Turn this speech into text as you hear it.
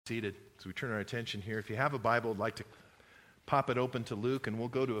seated as we turn our attention here. If you have a Bible, I'd like to pop it open to Luke, and we'll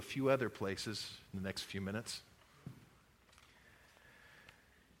go to a few other places in the next few minutes.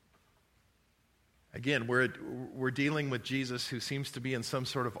 Again, we're dealing with Jesus, who seems to be in some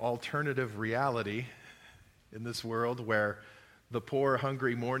sort of alternative reality in this world where the poor,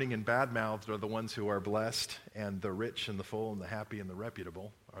 hungry, mourning, and bad-mouthed are the ones who are blessed, and the rich and the full and the happy and the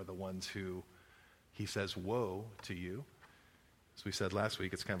reputable are the ones who, he says, woe to you. As we said last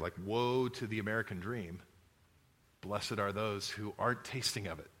week, it's kind of like, woe to the American dream. Blessed are those who aren't tasting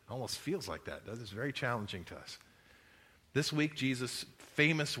of it. Almost feels like that. That is very challenging to us. This week, Jesus'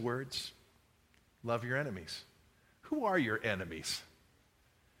 famous words, love your enemies. Who are your enemies?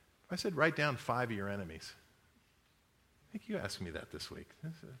 I said, write down 5 of your enemies. I think you asked me that this week. I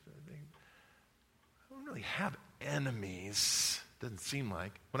don't really have enemies. Doesn't seem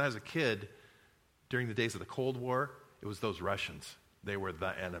like. When I was a kid, during the days of the Cold War, it was those Russians. They were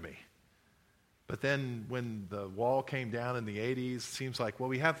the enemy. But then when the wall came down in the 80s, it seems like, well,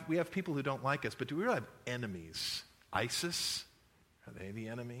 we have people who don't like us, but do we really have enemies? ISIS? Are they the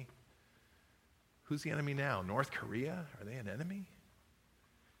enemy? Who's the enemy now? North Korea? Are they an enemy?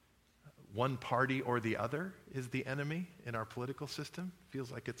 One party or the other is the enemy in our political system.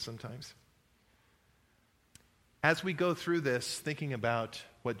 Feels like it sometimes. As we go through this, thinking about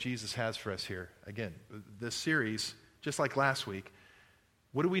what Jesus has for us here, again, this series, just like last week,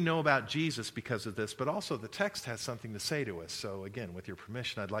 what do we know about Jesus because of this? But also the text has something to say to us. So again, with your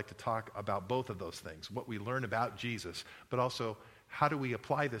permission, I'd like to talk about both of those things. What we learn about Jesus, but also how do we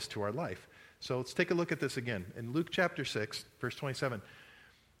apply this to our life? So let's take a look at this again. In Luke chapter 6, verse 27,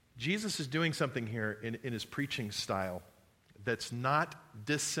 Jesus is doing something here in his preaching style that's not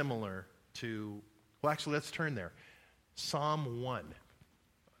dissimilar to, well, actually, let's turn there. Psalm 1.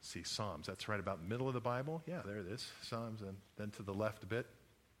 See, Psalms, that's right about the middle of the Bible. Yeah, there it is. Psalms, and then to the left a bit.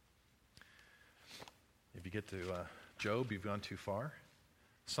 If you get to Job, you've gone too far.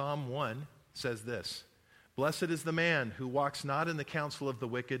 Psalm 1 says this, blessed is the man who walks not in the counsel of the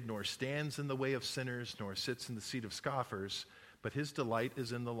wicked, nor stands in the way of sinners, nor sits in the seat of scoffers, but his delight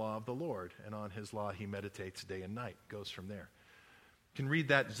is in the law of the Lord, and on his law he meditates day and night. Goes from there. You can read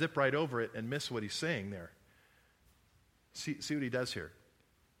that, zip right over it, and miss what he's saying there. See what he does here.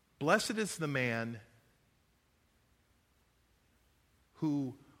 Blessed is the man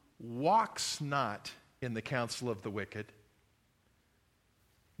who walks not in the counsel of the wicked,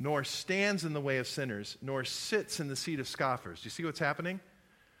 nor stands in the way of sinners, nor sits in the seat of scoffers. Do you see what's happening?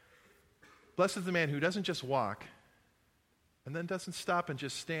 Blessed is the man who doesn't just walk, and then doesn't stop and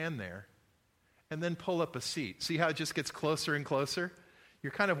just stand there, and then pull up a seat. See how it just gets closer and closer?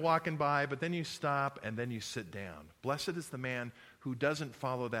 You're kind of walking by, but then you stop, and then you sit down. Blessed is the man who doesn't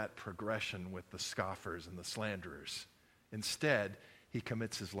follow that progression with the scoffers and the slanderers. Instead, he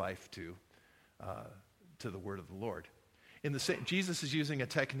commits his life to the word of the Lord. Jesus is using a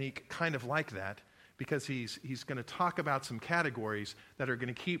technique kind of like that because he's going to talk about some categories that are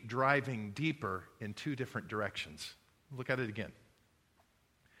going to keep driving deeper in 2 different directions. Look at it again.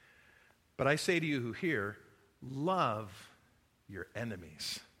 But I say to you who hear, love your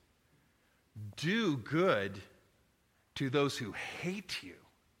enemies. Do good to those who hate you.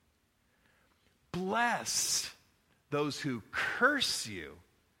 Bless those who curse you.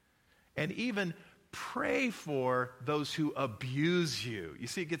 And even pray for those who abuse you. You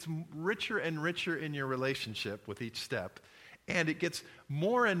see, it gets richer and richer in your relationship with each step. And it gets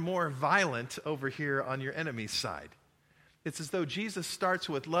more and more violent over here on your enemy's side. It's as though Jesus starts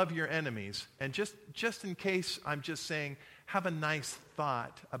with love your enemies. And just in case I'm just saying, have a nice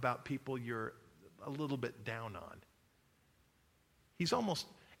thought about people you're a little bit down on. He's almost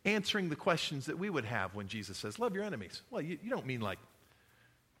answering the questions that we would have when Jesus says, love your enemies. Well, you don't mean like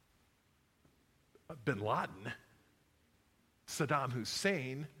Bin Laden, Saddam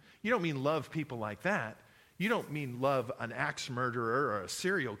Hussein. You don't mean love people like that. You don't mean love an axe murderer or a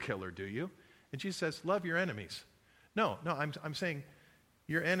serial killer, do you? And Jesus says, love your enemies. No, I'm saying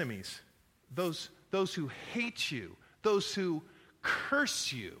your enemies, those who hate you, those who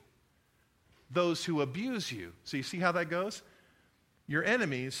curse you, those who abuse you. So you see how that goes? Your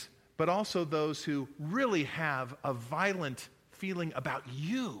enemies, but also those who really have a violent feeling about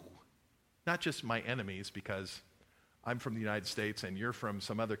you. Not just my enemies because I'm from the United States and you're from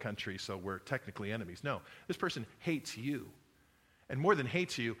some other country, so we're technically enemies. No, this person hates you. And more than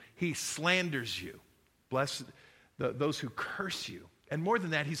hates you, he slanders you. Bless those who curse you. And more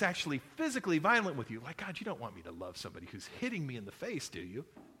than that, he's actually physically violent with you. Like, God, you don't want me to love somebody who's hitting me in the face, do you?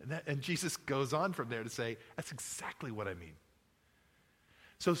 And Jesus goes on from there to say, that's exactly what I mean.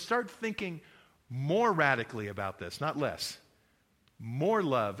 So start thinking more radically about this, not less. more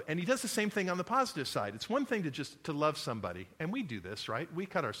love. And he does the same thing on the positive side. It's one thing to love somebody, and we do this, right? We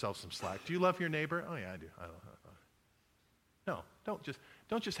cut ourselves some slack. Do you love your neighbor? Oh yeah, I do. No,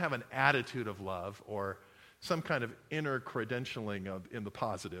 don't just have an attitude of love or some kind of inner credentialing in the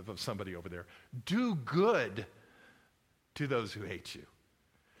positive of somebody over there. Do good to those who hate you.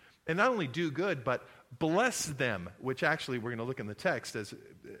 And not only do good, but bless them, which actually we're going to look in the text as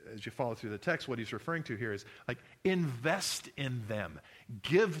you follow through the text. What he's referring to here is like invest in them,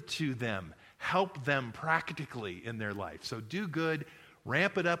 give to them, help them practically in their life. So do good,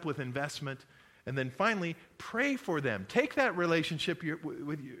 ramp it up with investment, and then finally pray for them. Take that relationship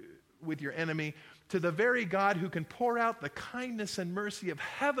with your enemy to the very God who can pour out the kindness and mercy of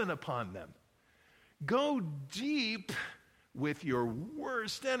heaven upon them. Go deep with your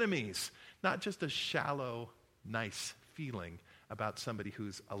worst enemies, not just a shallow, nice feeling about somebody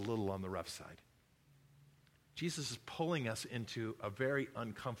who's a little on the rough side. Jesus is pulling us into a very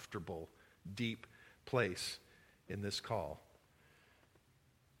uncomfortable, deep place in this call.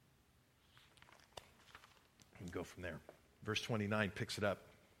 And go from there. Verse 29 picks it up.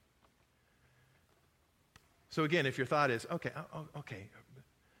 So again, if your thought is, okay,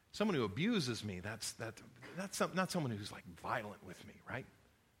 someone who abuses me, that's not someone who's like violent with me, right?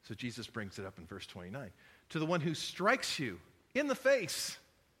 So Jesus brings it up in verse 29. To the one who strikes you in the face,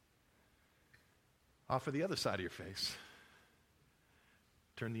 offer the other side of your face.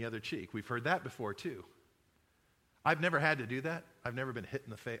 Turn the other cheek. We've heard that before too. I've never had to do that. I've never been hit in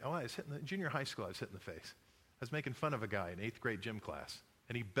the face. Oh, I was hit in junior high school, I was hit in the face. I was making fun of a guy in 8th grade gym class,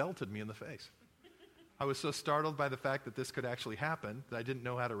 and he belted me in the face. I was so startled by the fact that this could actually happen that I didn't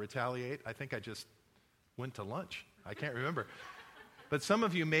know how to retaliate. I think I just went to lunch. I can't remember. But some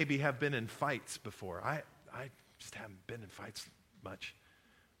of you maybe have been in fights before. I just haven't been in fights much.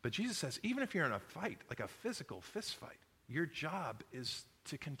 But Jesus says, even if you're in a fight, like a physical fist fight, your job is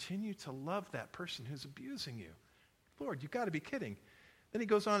to continue to love that person who's abusing you. Lord, you've got to be kidding. Then he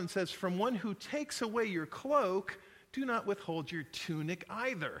goes on and says, from one who takes away your cloak, do not withhold your tunic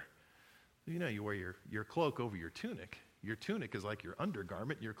either. You know, you wear your cloak over your tunic. Your tunic is like your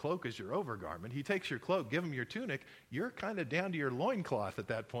undergarment. Your cloak is your overgarment. He takes your cloak, give him your tunic. You're kind of down to your loincloth at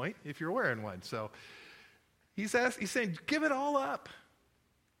that point if you're wearing one. So he's saying, give it all up.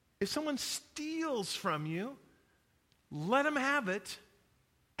 If someone steals from you, let him have it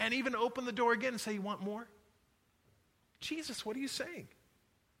and even open the door again and say, you want more? Jesus, what are you saying?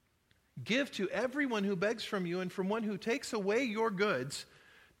 Give to everyone who begs from you, and from one who takes away your goods,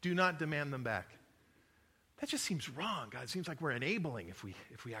 do not demand them back. That just seems wrong, God. It seems like we're enabling if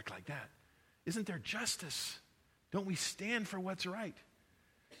we act like that. Isn't there justice? Don't we stand for what's right?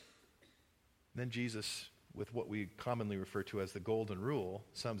 Then Jesus, with what we commonly refer to as the golden rule,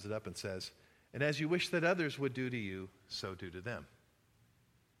 sums it up and says, and as you wish that others would do to you, so do to them.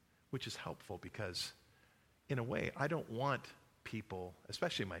 Which is helpful because, in a way, I don't want people,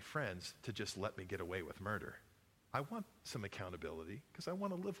 especially my friends, to just let me get away with murder. I want some accountability because I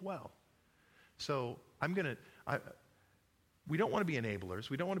want to live well. So we don't want to be enablers.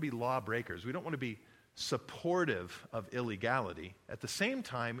 We don't want to be lawbreakers. We don't want to be supportive of illegality. At the same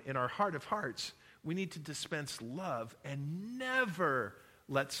time, in our heart of hearts, we need to dispense love and never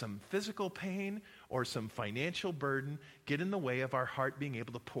let some physical pain or some financial burden get in the way of our heart being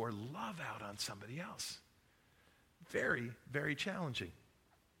able to pour love out on somebody else. Very, very challenging.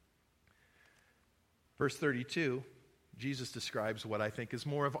 Verse 32, Jesus describes what I think is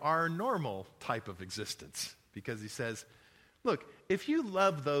more of our normal type of existence, because he says, look, if you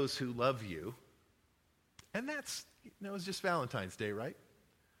love those who love you, and it's just Valentine's Day, right?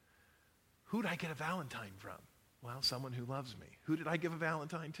 Who did I get a Valentine from? Well, someone who loves me. Who did I give a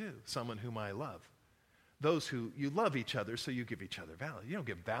Valentine to? Someone whom I love. Those who, you love each other, so you give each other Valentines. You don't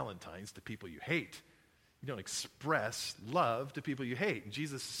give Valentines to people you hate. You don't express love to people you hate. And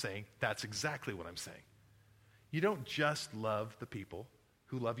Jesus is saying, that's exactly what I'm saying. You don't just love the people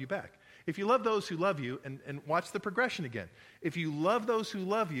who love you back. If you love those who love you, and watch the progression again. If you love those who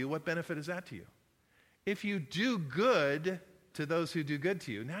love you, what benefit is that to you? If you do good to those who do good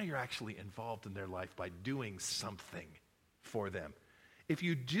to you, now you're actually involved in their life by doing something for them. If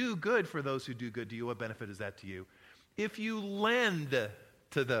you do good for those who do good to you, what benefit is that to you? If you lend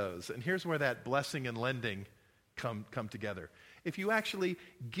to those, and here's where that blessing and lending come together. If you actually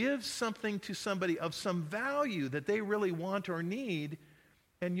give something to somebody of some value that they really want or need,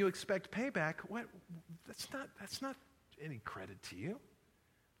 and you expect payback, that's not any credit to you.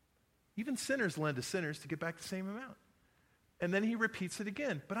 Even sinners lend to sinners to get back the same amount. And then he repeats it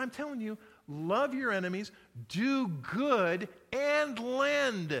again. But I'm telling you, love your enemies, do good, and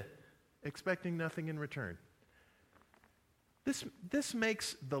lend, expecting nothing in return. This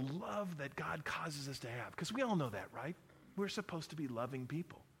makes the love that God causes us to have, because we all know that, right? We're supposed to be loving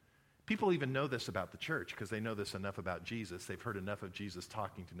people. People even know this about the church because they know this enough about Jesus. They've heard enough of Jesus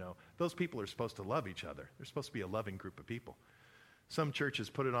talking to know those people are supposed to love each other. They're supposed to be a loving group of people. Some churches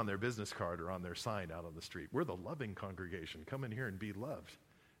put it on their business card or on their sign out on the street. We're the loving congregation. Come in here and be loved.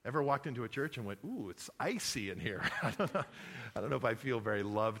 Ever walked into a church and went, ooh, it's icy in here. I don't know if I feel very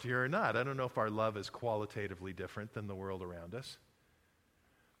loved here or not. I don't know if our love is qualitatively different than the world around us.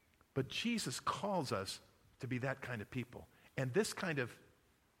 But Jesus calls us to be that kind of people. And this kind of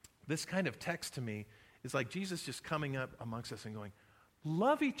text to me is like Jesus just coming up amongst us and going,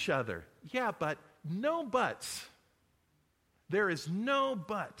 love each other. Yeah, but no buts. There is no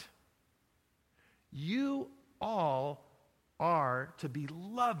but. You all are to be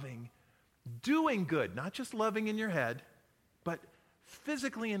loving, doing good, not just loving in your head, but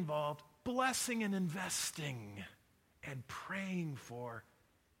physically involved, blessing and investing and praying for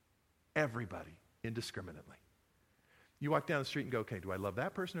everybody indiscriminately. You walk down the street and go, okay, do I love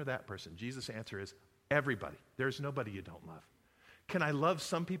that person or that person? Jesus' answer is everybody. There's nobody you don't love. Can I love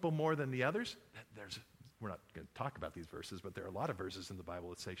some people more than the others? We're not going to talk about these verses, but there are a lot of verses in the Bible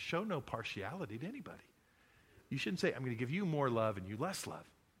that say, show no partiality to anybody. You shouldn't say, I'm going to give you more love and you less love.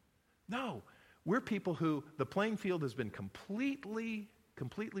 No, we're people who the playing field has been completely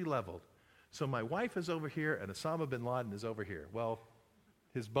leveled. So my wife is over here and Osama bin Laden is over here. Well,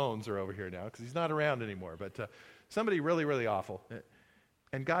 his bones are over here now because he's not around anymore, but somebody really, really awful.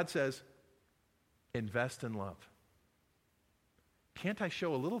 And God says, invest in love. Can't I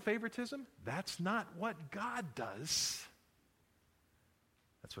show a little favoritism? That's not what God does.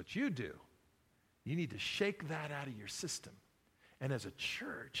 That's what you do. You need to shake that out of your system. And as a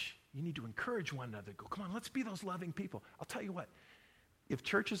church, you need to encourage one another. Go, come on, let's be those loving people. I'll tell you what, if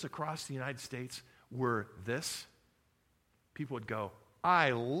churches across the United States were this, people would go,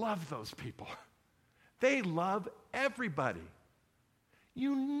 I love those people. They love everybody.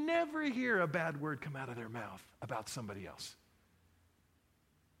 You never hear a bad word come out of their mouth about somebody else.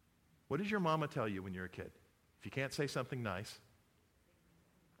 What does your mama tell you when you're a kid? If you can't say something nice,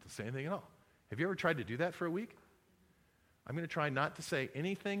 don't say anything at all. Have you ever tried to do that for a week? I'm going to try not to say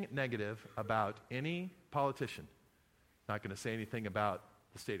anything negative about any politician. Not going to say anything about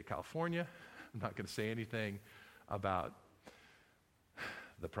the state of California. I'm not going to say anything about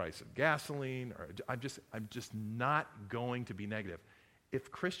the price of gasoline. I'm just not going to be negative. If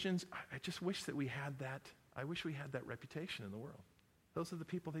Christians, I just wish that we had that. I wish we had that reputation in the world. Those are the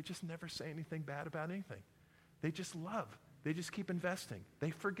people, they just never say anything bad about anything. They just love. They just keep investing.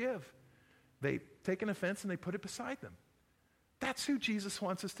 They forgive. They take an offense and they put it beside them. That's who Jesus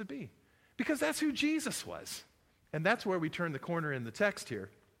wants us to be. Because that's who Jesus was. And that's where we turn the corner in the text here.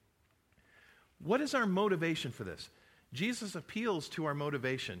 What is our motivation for this? Jesus appeals to our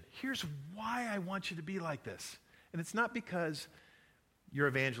motivation. Here's why I want you to be like this. And it's not because your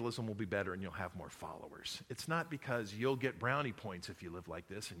evangelism will be better and you'll have more followers. It's not because you'll get brownie points if you live like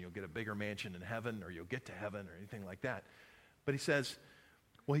this and you'll get a bigger mansion in heaven or you'll get to heaven or anything like that. But he says,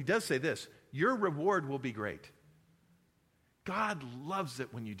 well, he does say this, your reward will be great. God loves it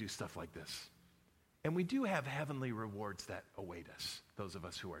when you do stuff like this. And we do have heavenly rewards that await us, those of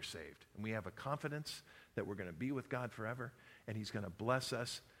us who are saved. And we have a confidence that we're going to be with God forever and he's going to bless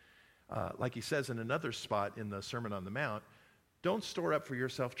us. Like he says in another spot in the Sermon on the Mount, don't store up for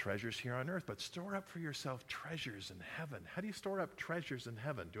yourself treasures here on earth, but store up for yourself treasures in heaven. How do you store up treasures in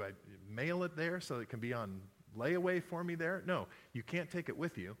heaven? Do I mail it there so it can be on layaway for me there? No, you can't take it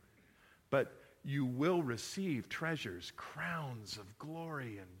with you, but you will receive treasures, crowns of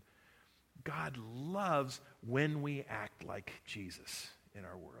glory, and God loves when we act like Jesus in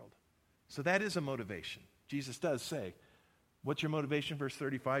our world. So that is a motivation. Jesus does say, what's your motivation? Verse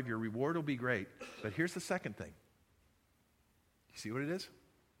 35, your reward will be great. But here's the second thing. You see what it is?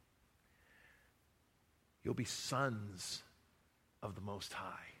 You'll be sons of the Most High.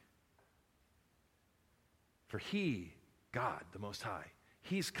 For he, God, the Most High,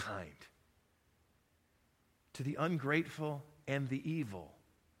 he's kind to the ungrateful and the evil.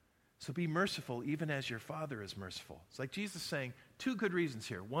 So be merciful even as your Father is merciful. It's like Jesus saying two good reasons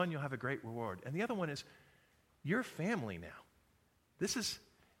here. One, you'll have a great reward. And the other one is you're family now.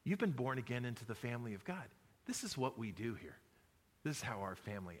 You've been born again into the family of God. This is what we do here. This is how our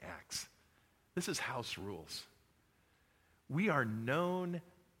family acts. This is house rules. We are known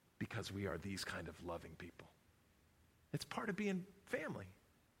because we are these kind of loving people. It's part of being family.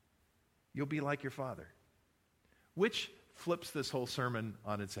 You'll be like your Father. Which flips this whole sermon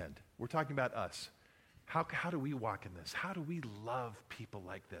on its end. We're talking about us. How do we walk in this? How do we love people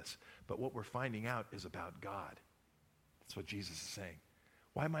like this? But what we're finding out is about God. That's what Jesus is saying.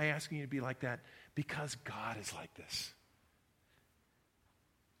 Why am I asking you to be like that? Because God is like this.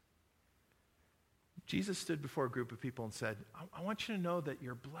 Jesus stood before a group of people and said, I want you to know that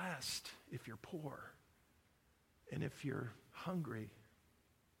you're blessed if you're poor, and if you're hungry,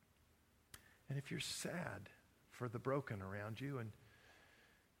 and if you're sad for the broken around you, and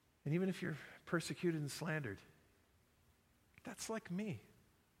even if you're persecuted and slandered. That's like me.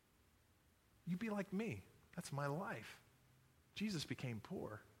 You be like me. That's my life. Jesus became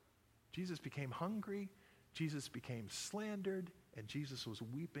poor. Jesus became hungry. Jesus became slandered. And Jesus was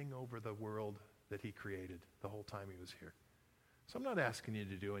weeping over the world that he created the whole time he was here. So I'm not asking you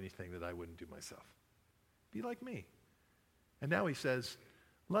to do anything that I wouldn't do myself. Be like me. And now he says,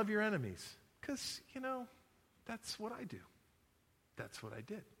 love your enemies. Because, that's what I do. That's what I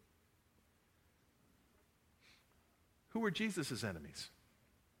did. Who were Jesus' enemies?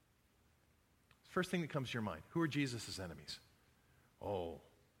 First thing that comes to your mind. Who are Jesus' enemies? Oh,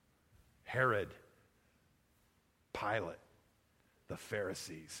 Herod, Pilate, the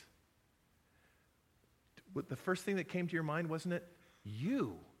Pharisees. The first thing that came to your mind, wasn't it?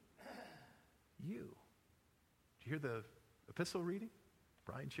 You. Did you hear the epistle reading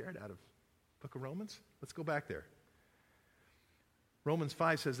Brian shared out of the book of Romans? Let's go back there. Romans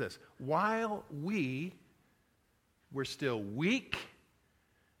 5 says this, while we were still weak,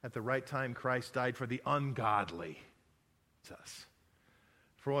 at the right time Christ died for the ungodly. It's us.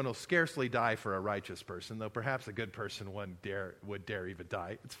 For one will scarcely die for a righteous person, though perhaps a good person would dare even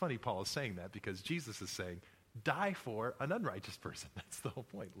die. It's funny Paul is saying that because Jesus is saying, die for an unrighteous person. That's the whole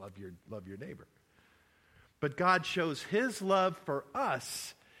point. Love your neighbor. But God shows his love for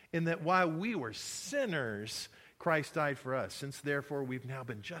us in that while we were sinners, Christ died for us. Since therefore we've now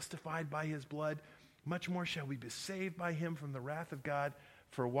been justified by his blood, much more shall we be saved by him from the wrath of God.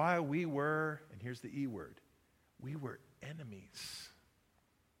 For while we were, and here's the E word, we were enemies,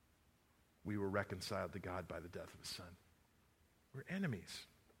 we were reconciled to God by the death of his son. We're enemies.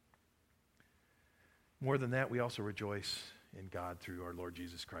 More than that, we also rejoice in God through our Lord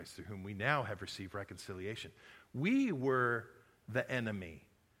Jesus Christ, through whom we now have received reconciliation. We were the enemy.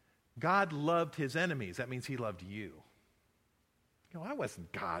 God loved his enemies. That means he loved you. I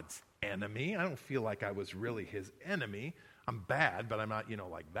wasn't God's enemy. I don't feel like I was really his enemy. I'm bad, but I'm not,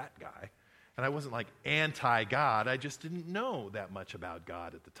 like that guy. And I wasn't like anti-God. I just didn't know that much about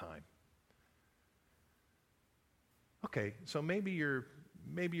God at the time. Okay, so maybe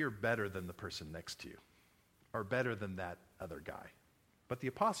you're better than the person next to you, or better than that other guy. But the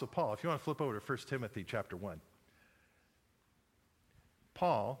Apostle Paul, if you want to flip over to 1 Timothy chapter 1,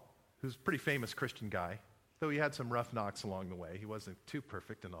 Paul, who's a pretty famous Christian guy, though he had some rough knocks along the way, he wasn't too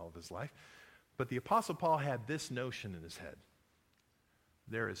perfect in all of his life, but the Apostle Paul had this notion in his head: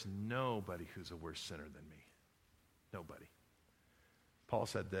 there is nobody who's a worse sinner than me. Nobody. Paul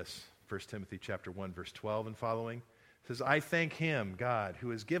said this, 1 Timothy chapter 1, verse 12 and following. Says, I thank him, God, who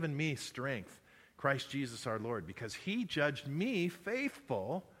has given me strength, Christ Jesus our Lord, because he judged me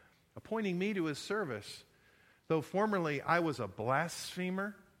faithful, appointing me to his service. Though formerly I was a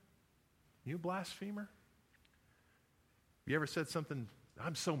blasphemer. You a blasphemer? You ever said something,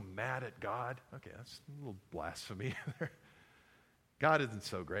 I'm so mad at God? Okay, that's a little blasphemy there. God isn't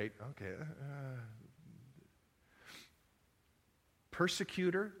so great. Okay.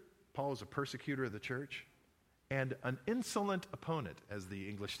 Persecutor. Paul was a persecutor of the church. And an insolent opponent, as the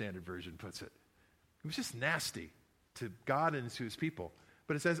English Standard Version puts it. It was just nasty to God and to his people.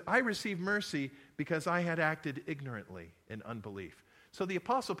 But it says, I received mercy because I had acted ignorantly in unbelief. So the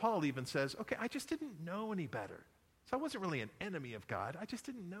Apostle Paul even says, okay, I just didn't know any better. So I wasn't really an enemy of God. I just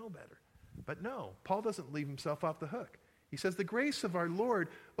didn't know better. But no, Paul doesn't leave himself off the hook. He says, the grace of our Lord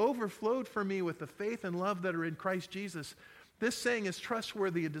overflowed for me with the faith and love that are in Christ Jesus. This saying is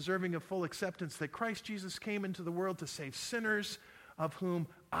trustworthy and deserving of full acceptance, that Christ Jesus came into the world to save sinners, of whom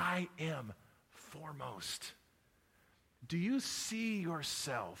I am foremost. Do you see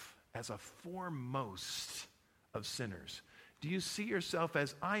yourself as a foremost of sinners? Do you see yourself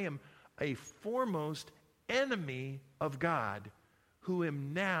as I am a foremost enemy of God, who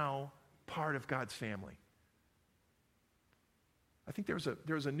am now part of God's family? I think there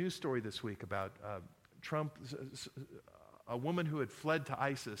was a news story this week about Trump. A woman who had fled to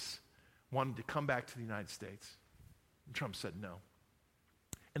ISIS wanted to come back to the United States. And Trump said no.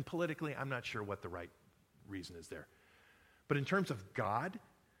 And politically, I'm not sure what the right reason is there. But in terms of God,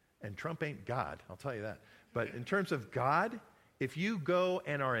 and Trump ain't God, I'll tell you that. But in terms of God, if you go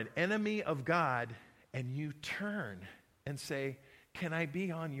and are an enemy of God and you turn and say, can I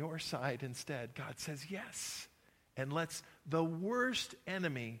be on your side instead? God says yes. And lets the worst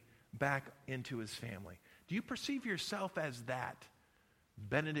enemy back into his family. Do you perceive yourself as that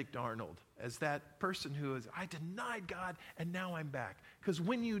Benedict Arnold, as that person who is, I denied God and now I'm back? Because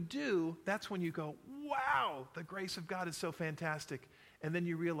when you do, that's when you go, wow, the grace of God is so fantastic. And then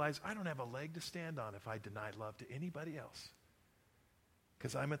you realize, I don't have a leg to stand on if I deny love to anybody else.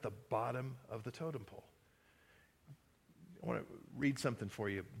 Because I'm at the bottom of the totem pole. I want to read something for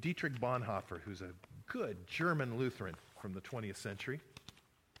you. Dietrich Bonhoeffer, who's a good German Lutheran from the 20th century.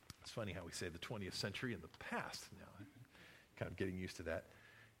 It's funny how we say the 20th century in the past now. I'm kind of getting used to that.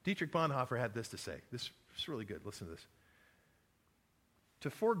 Dietrich Bonhoeffer had this to say. This is really good. Listen to this.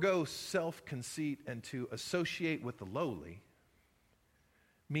 To forego self-conceit and to associate with the lowly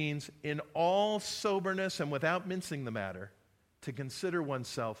means, in all soberness and without mincing the matter, to consider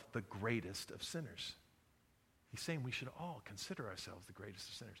oneself the greatest of sinners. He's saying we should all consider ourselves the greatest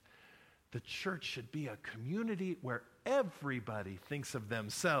of sinners. The church should be a community where everybody thinks of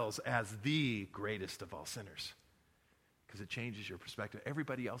themselves as the greatest of all sinners, because it changes your perspective.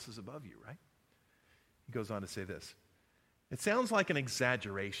 Everybody else is above you, right? He goes on to say this. It sounds like an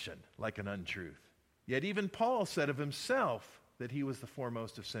exaggeration, like an untruth. Yet even Paul said of himself that he was the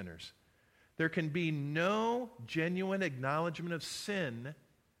foremost of sinners. There can be no genuine acknowledgement of sin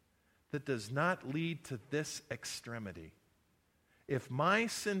that does not lead to this extremity. If my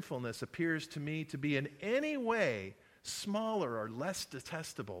sinfulness appears to me to be in any way smaller or less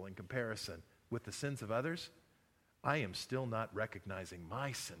detestable in comparison with the sins of others, I am still not recognizing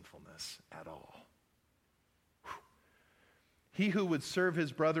my sinfulness at all. Whew. He who would serve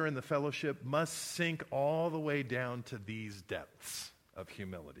his brother in the fellowship must sink all the way down to these depths of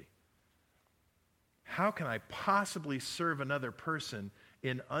humility. How can I possibly serve another person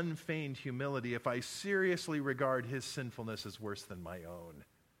in unfeigned humility if I seriously regard his sinfulness as worse than my own?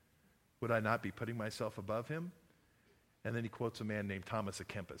 Would I not be putting myself above him? And then he quotes a man named Thomas à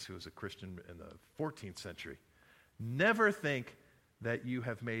Kempis, who was a Christian in the 14th century. Never think that you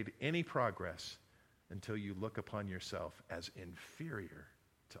have made any progress until you look upon yourself as inferior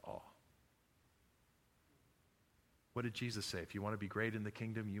to all. What did Jesus say? If you want to be great in the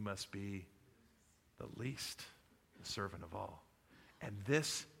kingdom, you must be the least, the servant of all. And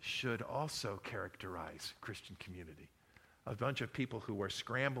this should also characterize Christian community. A bunch of people who are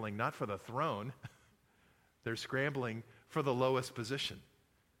scrambling not for the throne, they're scrambling for the lowest position,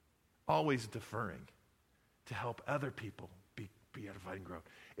 always deferring to help other people be edified and grow.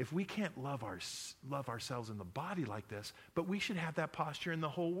 If we can't love ourselves in the body like this, but we should have that posture in the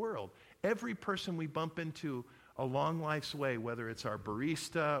whole world. Every person we bump into along life's way, whether it's our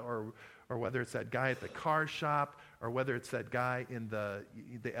barista or whether it's that guy at the car shop or whether it's that guy in the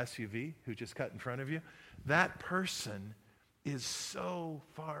SUV who just cut in front of you, that person is so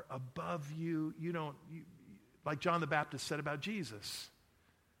far above you. Like John the Baptist said about Jesus,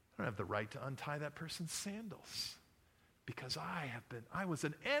 I don't have the right to untie that person's sandals because I was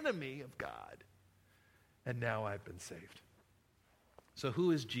an enemy of God, and now I've been saved. So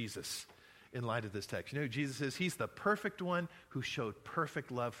who is Jesus in light of this text? You know who Jesus is? He's the perfect one who showed perfect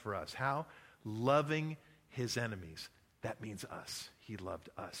love for us. How? Loving his enemies. That means us. He loved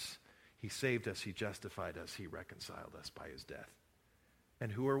us. He saved us. He justified us. He reconciled us by his death.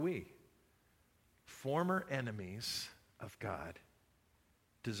 And who are we? Former enemies of God,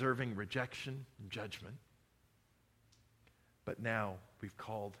 deserving rejection and judgment. But now we've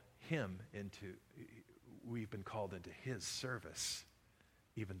been called into his service,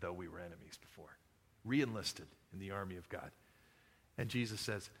 even though we were enemies before. Re-enlisted in the army of God. And Jesus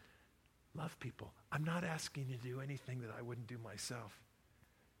says, love people. I'm not asking you to do anything that I wouldn't do myself.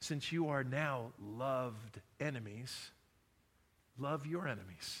 Since you are now loved enemies, love your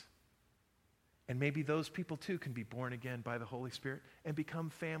enemies. And maybe those people too can be born again by the Holy Spirit and become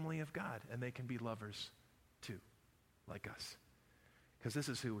family of God, and they can be lovers too, like us. Because this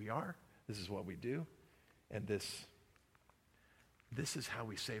is who we are, this is what we do, and this is how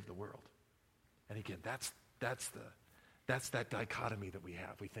we save the world. And again, that's that dichotomy that we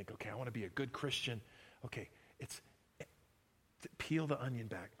have. We think, okay, I want to be a good Christian. Okay, it's peel the onion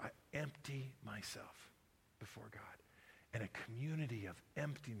back. I empty myself before God. And a community of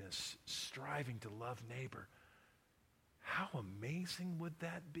emptiness, striving to love neighbor. How amazing would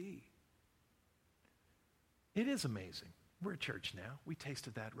that be? It is amazing. We're a church now. We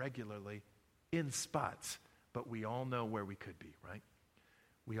tasted that regularly in spots, but we all know where we could be, right?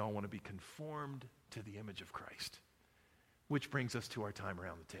 We all want to be conformed to the image of Christ, which brings us to our time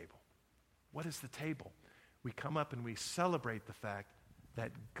around the table. What is the table? We come up and we celebrate the fact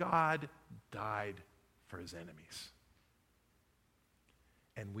that God died for his enemies.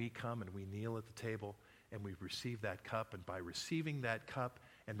 And we come and we kneel at the table and we receive that cup. And by receiving that cup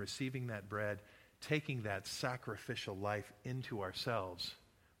and receiving that bread, taking that sacrificial life into ourselves,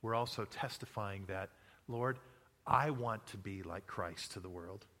 we're also testifying that, Lord, I want to be like Christ to the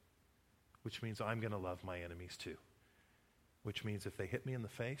world, which means I'm going to love my enemies too, which means if they hit me in the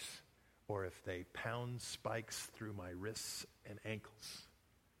face or if they pound spikes through my wrists and ankles,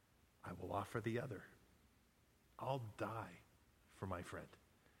 I will offer the other. I'll die for my friend.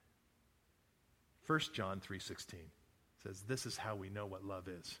 1 John 3:16 says, this is how we know what love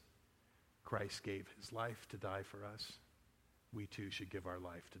is. Christ gave his life to die for us. We too should give our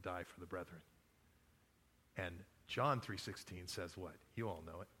life to die for the brethren. And John 3:16 says what? You all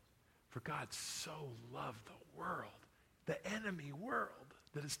know it. For God so loved the world, the enemy world,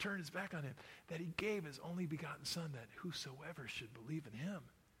 that has turned his back on him, that he gave his only begotten Son, that whosoever should believe in him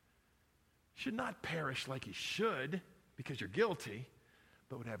should not perish like he should because you're guilty,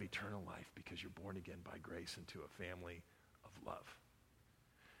 but would have eternal life because you're born again by grace into a family of love.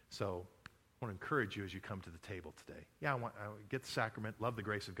 So I want to encourage you as you come to the table today. Yeah, I want get the sacrament, love the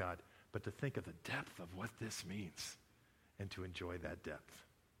grace of God, but to think of the depth of what this means and to enjoy that depth.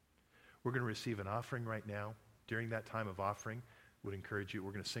 We're going to receive an offering right now. During that time of offering, would encourage you,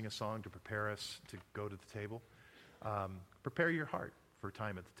 we're going to sing a song to prepare us to go to the table. Prepare your heart for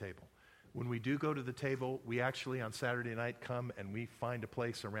time at the table. When we do go to the table, we actually on Saturday night come and we find a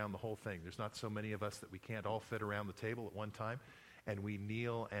place around the whole thing. There's not so many of us that we can't all fit around the table at one time. And we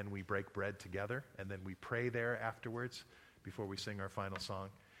kneel and we break bread together. And then we pray there afterwards before we sing our final song.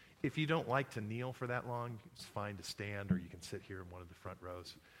 If you don't like to kneel for that long, it's fine to stand or you can sit here in one of the front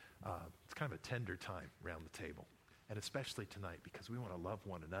rows. It's kind of a tender time around the table. And especially tonight because we want to love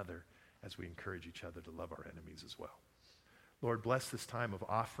one another as we encourage each other to love our enemies as well. Lord, bless this time of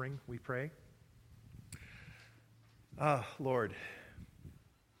offering, we pray. Lord,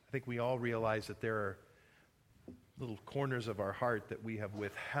 I think we all realize that there are little corners of our heart that we have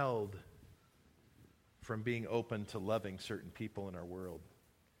withheld from being open to loving certain people in our world.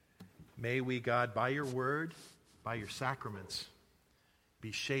 May we, God, by your word, by your sacraments,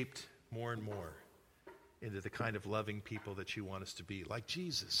 be shaped more and more into the kind of loving people that you want us to be, like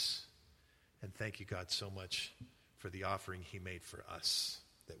Jesus. And thank you, God, so much for the offering he made for us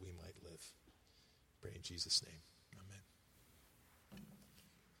that we might live. Pray in Jesus' name. Amen.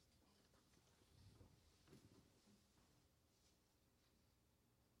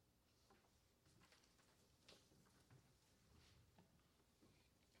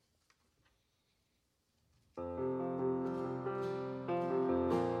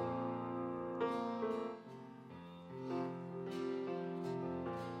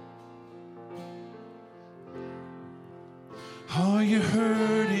 Are you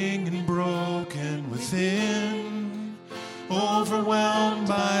hurting and broken within, overwhelmed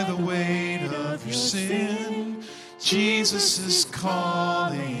by the weight of your sin? Jesus is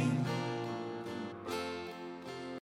calling